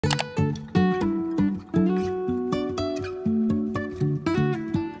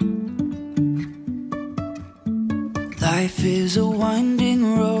Life is a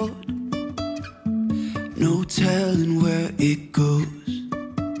winding road, no telling where it goes.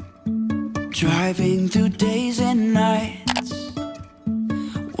 Driving through days and nights.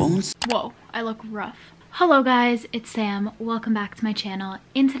 Whoa, I look rough. Hello guys, it's Sam. Welcome back to my channel.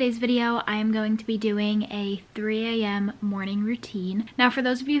 In today's video, I am going to be doing a 3 a.m. morning routine. Now, for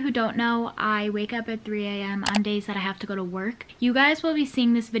those of you who don't know, I wake up at 3 a.m. on days that I have to go to work. You guys will be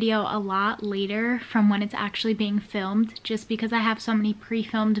seeing this video a lot later from when it's actually being filmed, just because I have so many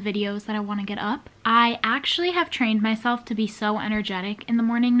pre-filmed videos that I want to get up. I actually have trained myself to be so energetic in the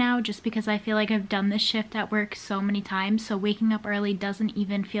morning now, just because I feel like I've done this shift at work so many times, so waking up early doesn't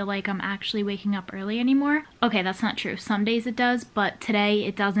even feel like I'm actually waking up early anymore. Okay, that's not true. Some days it does, but today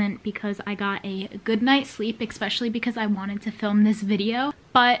it doesn't because I got a good night's sleep, especially because I wanted to film this video.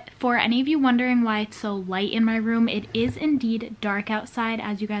 But for any of you wondering why it's so light in my room, it is indeed dark outside,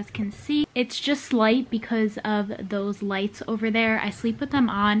 as you guys can see. It's just light because of those lights over there. I sleep with them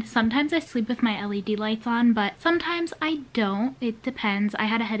on. Sometimes I sleep with my LED lights on, but sometimes I don't. It depends. I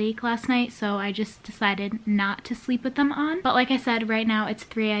had a headache last night, so I just decided not to sleep with them on. But like I said, right now it's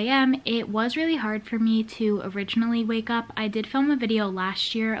 3 a.m. It was really hard for me to originally wake up. I did film a video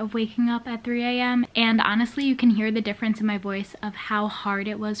last year of waking up at 3 a.m. and honestly, you can hear the difference in my voice of how hard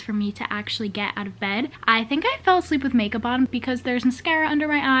it was for me to actually get out of bed. I think I fell asleep with makeup on because there's mascara under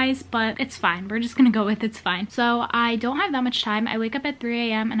my eyes, but it's fine. We're just gonna go with it's fine. So I don't have that much time. I wake up at 3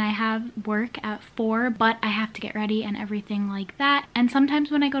 a.m. and I have work at 4, but I have to get ready and everything like that. And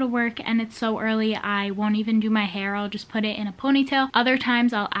sometimes when I go to work and it's so early, I won't even do my hair. I'll just put it in a ponytail. Other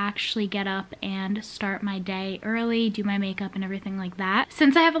times I'll actually get up and start my day early, do my makeup and everything like that.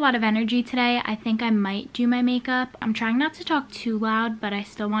 Since I have a lot of energy today, I think I might do my makeup. I'm trying not to talk too loud, but I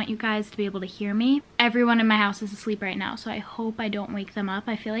still want you guys to be able to hear me. Everyone in my house is asleep right now, so I hope I don't wake them up.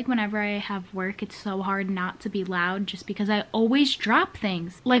 I feel like whenever I have work, it's so hard not to be loud just because I always drop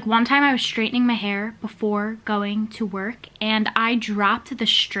things. Like one time I was straightening my hair before going to work and I dropped the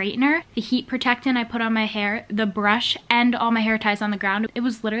straightener, the heat protectant I put on my hair, the brush, and all my hair ties on the ground. It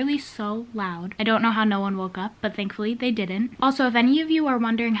was literally so loud. I don't know how no one woke up, but thankfully they didn't. Also, if any of you are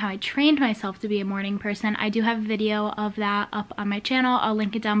wondering how I trained myself to be a morning person, I do have a video of that up on my channel. I'll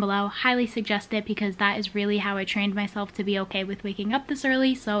link it down below. Highly suggest it because that is really how I trained myself to be okay with waking up this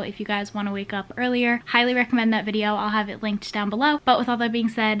early. So if you guys want to wake up earlier, highly recommend that video. I'll have it linked down below. But with all that being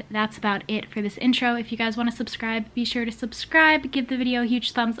said, that's about it for this intro. If you guys want to subscribe, be sure to subscribe, give the video a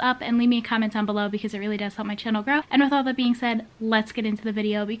huge thumbs up, and leave me a comment down below because it really does help my channel grow. And with all that being said, let's get into the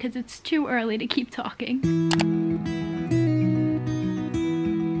video because it's too early to keep talking.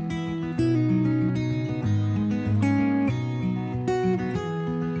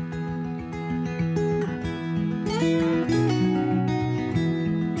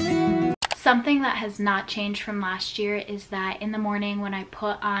 Something that has not changed from last year is that in the morning when I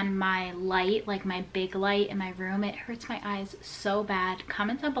put on my light, like my big light in my room, it hurts my eyes so bad.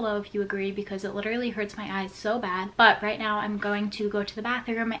 Comment down below if you agree because it literally hurts my eyes so bad. But right now I'm going to go to the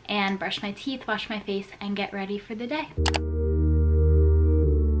bathroom and brush my teeth, wash my face, and get ready for the day.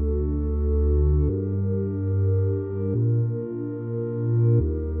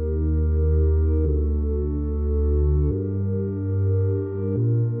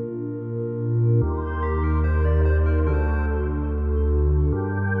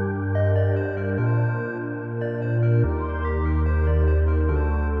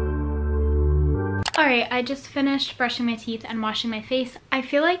 Alright, I just finished brushing my teeth and washing my face. I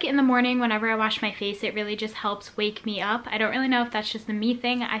feel like in the morning whenever I wash my face, it really just helps wake me up. I don't really know if that's just a me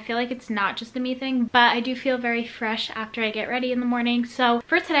thing. I feel like it's not just a me thing, but I do feel very fresh after I get ready in the morning. So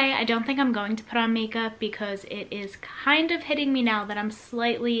for today, I don't think I'm going to put on makeup because it is kind of hitting me now that I'm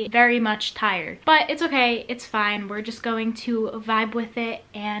slightly very much tired. But it's okay, it's fine. We're just going to vibe with it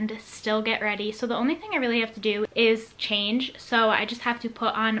and still get ready. So the only thing I really have to do is change. So I just have to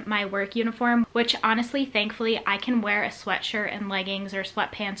put on my work uniform, which honestly, thankfully, I can wear a sweatshirt and leggings or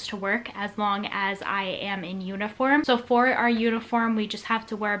sweatpants to work as long as I am in uniform. So for our uniform, we just have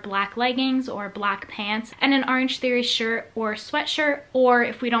to wear black leggings or black pants and an Orangetheory shirt or sweatshirt, or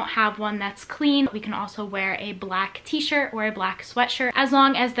if we don't have one that's clean, we can also wear a black t-shirt or a black sweatshirt as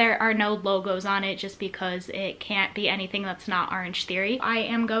long as there are no logos on it, just because it can't be anything that's not Orangetheory. I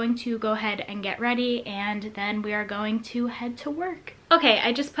am going to go ahead and get ready and then we are going to head to work. Okay,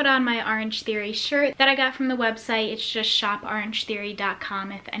 I just put on my Orangetheory shirt that I got from the website. It's just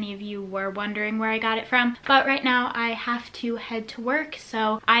shoporangetheory.com if any of you were wondering where I got it from. But right now I have to head to work,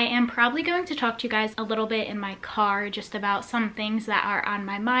 so I am probably going to talk to you guys a little bit in my car just about some things that are on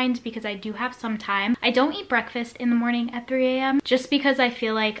my mind because I do have some time. I don't eat breakfast in the morning at 3 a.m. just because I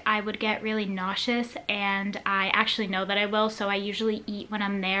feel like I would get really nauseous, and I actually know that I will, so I usually eat when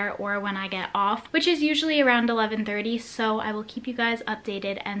I'm there or when I get off, which is usually around 11:30. So I will keep you guys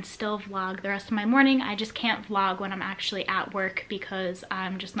updated and still vlog the rest of my morning. I just can't vlog when I'm actually at work because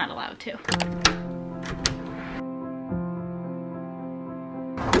I'm just not allowed to.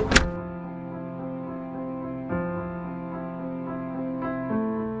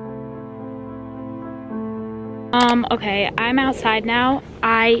 Okay, I'm outside now.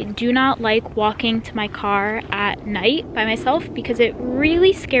 I do not like walking to my car at night by myself because it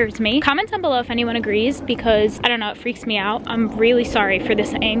really scares me. Comment down below if anyone agrees because I don't know, it freaks me out. I'm really sorry for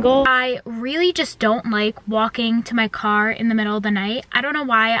this angle. I really just don't like walking to my car in the middle of the night. I don't know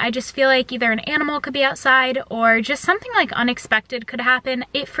why. I just feel like either an animal could be outside or just something like unexpected could happen.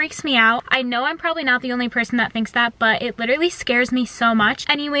 It freaks me out. I know I'm probably not the only person that thinks that, but it literally scares me so much.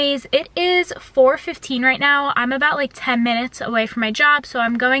 Anyways, it is 4:15 right now. I'm about like 10 minutes away from my job, so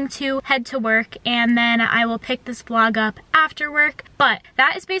I'm going to head to work and then I will pick this vlog up after work. But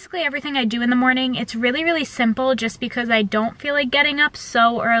that is basically everything I do in the morning. It's really simple just because I don't feel like getting up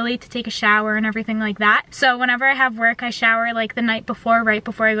so early to take a shower and everything like that. So whenever I have work, I shower like the night before, right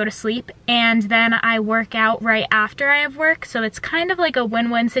before I go to sleep, and then I work out right after I have work. So it's kind of like a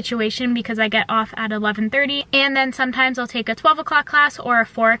win-win situation because I get off at 11:30, and then sometimes I'll take a 12 o'clock class or a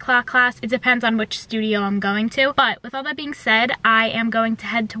 4 o'clock class. It depends on which studio I'm going to. But with all that being said, I am going to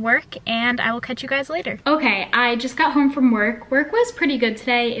head to work and I will catch you guys later. Okay, I just got home from work. Work was pretty good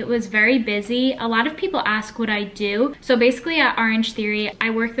today. It was very busy. A lot of people ask what I do. So basically at Orangetheory, I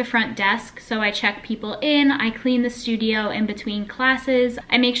work the front desk. So I check people in, I clean the studio in between classes.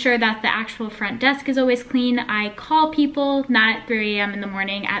 I make sure that the actual front desk is always clean. I call people, not at 3 a.m. in the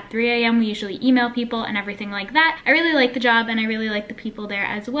morning. At 3 a.m. we usually email people and everything like that. I really like the job and I really like the people there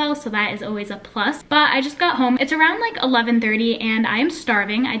as well. So that is always a plus. But I just got home. It's around like 11:30 and I am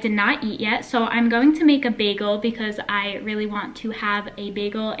starving. I did not eat yet. So I'm going to make a bagel because I really want to have a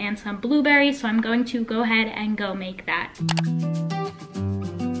bagel and some blueberries. So I'm going to go ahead and go make that.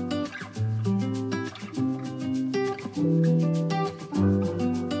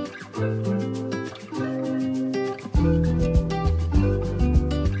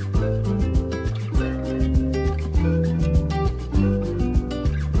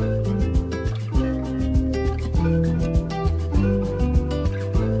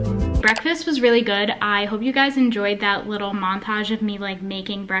 Breakfast was really good. I hope you guys enjoyed that little montage of me like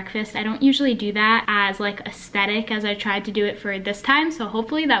making breakfast. I don't usually do that as like aesthetic as I tried to do it for this time, so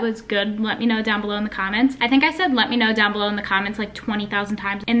hopefully that was good. Let me know down below in the comments. I think I said let me know down below in the comments like 20,000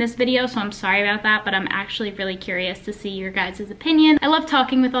 times in this video, so I'm sorry about that, but I'm actually really curious to see your guys' opinion. I love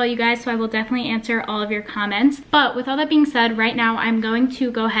talking with all you guys, so I will definitely answer all of your comments. But with all that being said, right now I'm going to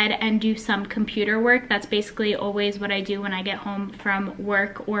go ahead and do some computer work. That's basically always what I do when I get home from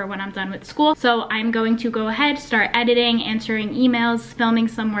work or when I'm done with school. So I'm going to go ahead, start editing, answering emails, filming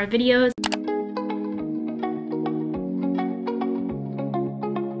some more videos.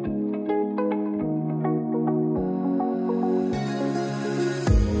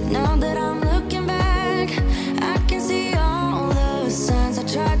 Now that I'm looking back, I can see all the signs I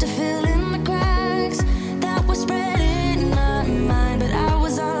tried to fill in the cracks that were spreading in my mind, but I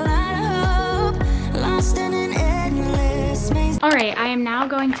was all out of hope, lost in an endless maze. Alright, I am now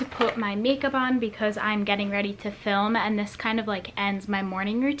going to put my makeup on because I'm getting ready to film, and this kind of like ends my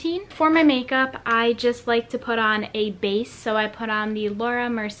morning routine. For my makeup, I just like to put on a base, so I put on the Laura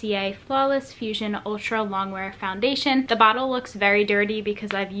Mercier Flawless Fusion Ultra Longwear Foundation. The bottle looks very dirty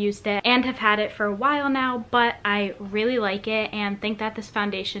because I've used it and have had it for a while now, but I really like it and think that this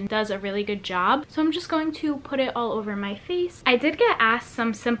foundation does a really good job. So I'm just going to put it all over my face. I did get asked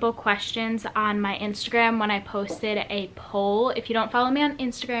some simple questions on my Instagram when I posted a poll. If you don't follow me on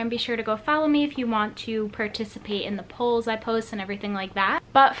Instagram, be sure to go follow me if you want to participate in the polls I post and everything like that.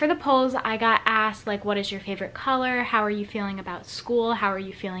 But for the polls, I got asked like, what is your favorite color? How are you feeling about school? How are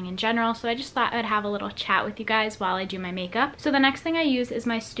you feeling in general? So I just thought I'd have a little chat with you guys while I do my makeup. So the next thing I use is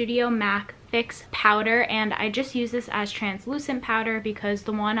my Studio MAC Fix powder, and I just use this as translucent powder because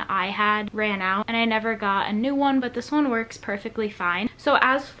the one I had ran out and I never got a new one, but this one works perfectly fine. So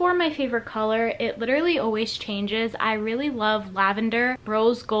as for my favorite color, it literally always changes. I really love lavender,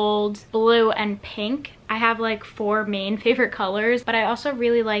 rose gold, blue, and pink. I have like 4 main favorite colors, but I also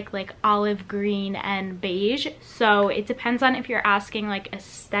really like olive green and beige. So it depends on if you're asking like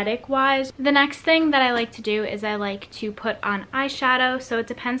aesthetic wise. The next thing that I like to do is I like to put on eyeshadow. So it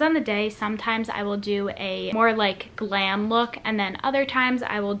depends on the day. Sometimes I will do a more like glam look, and then other times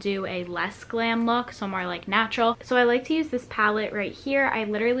I will do a less glam look, so more like natural. So I like to use this palette right here. I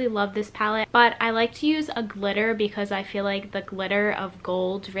literally love this palette, but I like to use a glitter because I feel like the glitter of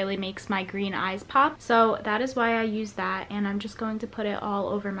gold really makes my green eyes pop. So that is why I use that, and I'm just going to put it all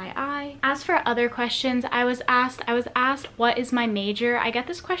over my eye. As for other questions, I was asked what is my major? I get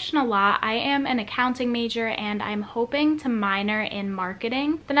this question a lot. I am an accounting major and I'm hoping to minor in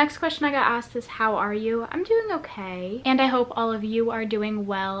marketing. The next question I got asked is how are you? I'm doing okay, and I hope all of you are doing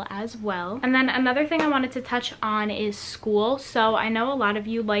well as well. And then another thing I wanted to touch on is school. So I know a lot of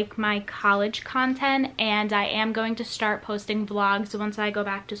you like my college content, and I am going to start posting vlogs once I go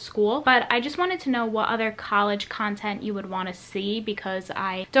back to school, but I just wanted to know what other college content you would want to see, because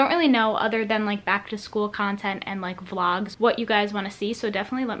I don't really know, other than like back to school content and like vlogs, what you guys want to see. So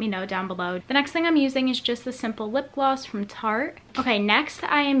definitely let me know down below. The next thing I'm using is just a simple lip gloss from Tarte. Okay, next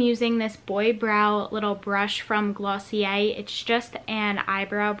I am using this Boy Brow little brush from Glossier. It's just an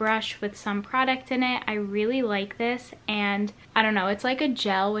eyebrow brush with some product in it. I really like this, and I don't know, it's like a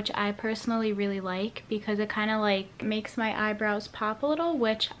gel, which I personally really like because it kind of like makes my eyebrows pop a little,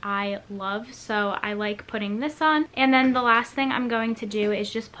 which I love. So I like putting this on. And then the last thing I'm going to do is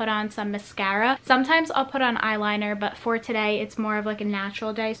just put on some mascara. Sometimes I'll put on eyeliner, but for today it's more of like a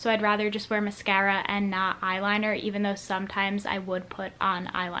natural day, so I'd rather just wear mascara and not eyeliner, even though sometimes I would put on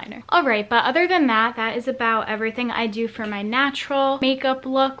eyeliner. Alright, but other than that, that is about everything I do for my natural makeup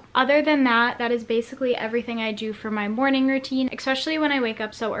look. Other than that, that is basically everything I do for my morning routine, especially when I wake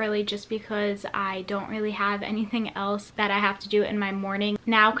up so early, just because I don't really have anything else that I have to do in my morning.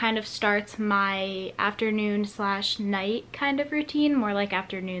 Now kind of starts my afternoon / night kind of routine, more like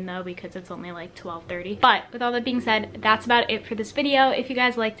afternoon though, because it's only like 12:30. But with all that being said, that's about it for this video. If you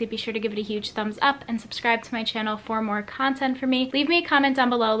guys liked it, be sure to give it a huge thumbs up and subscribe to my channel for more content from me. Leave me a comment down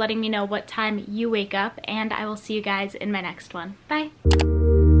below letting me know what time you wake up, and I will see you guys in my next one. Bye!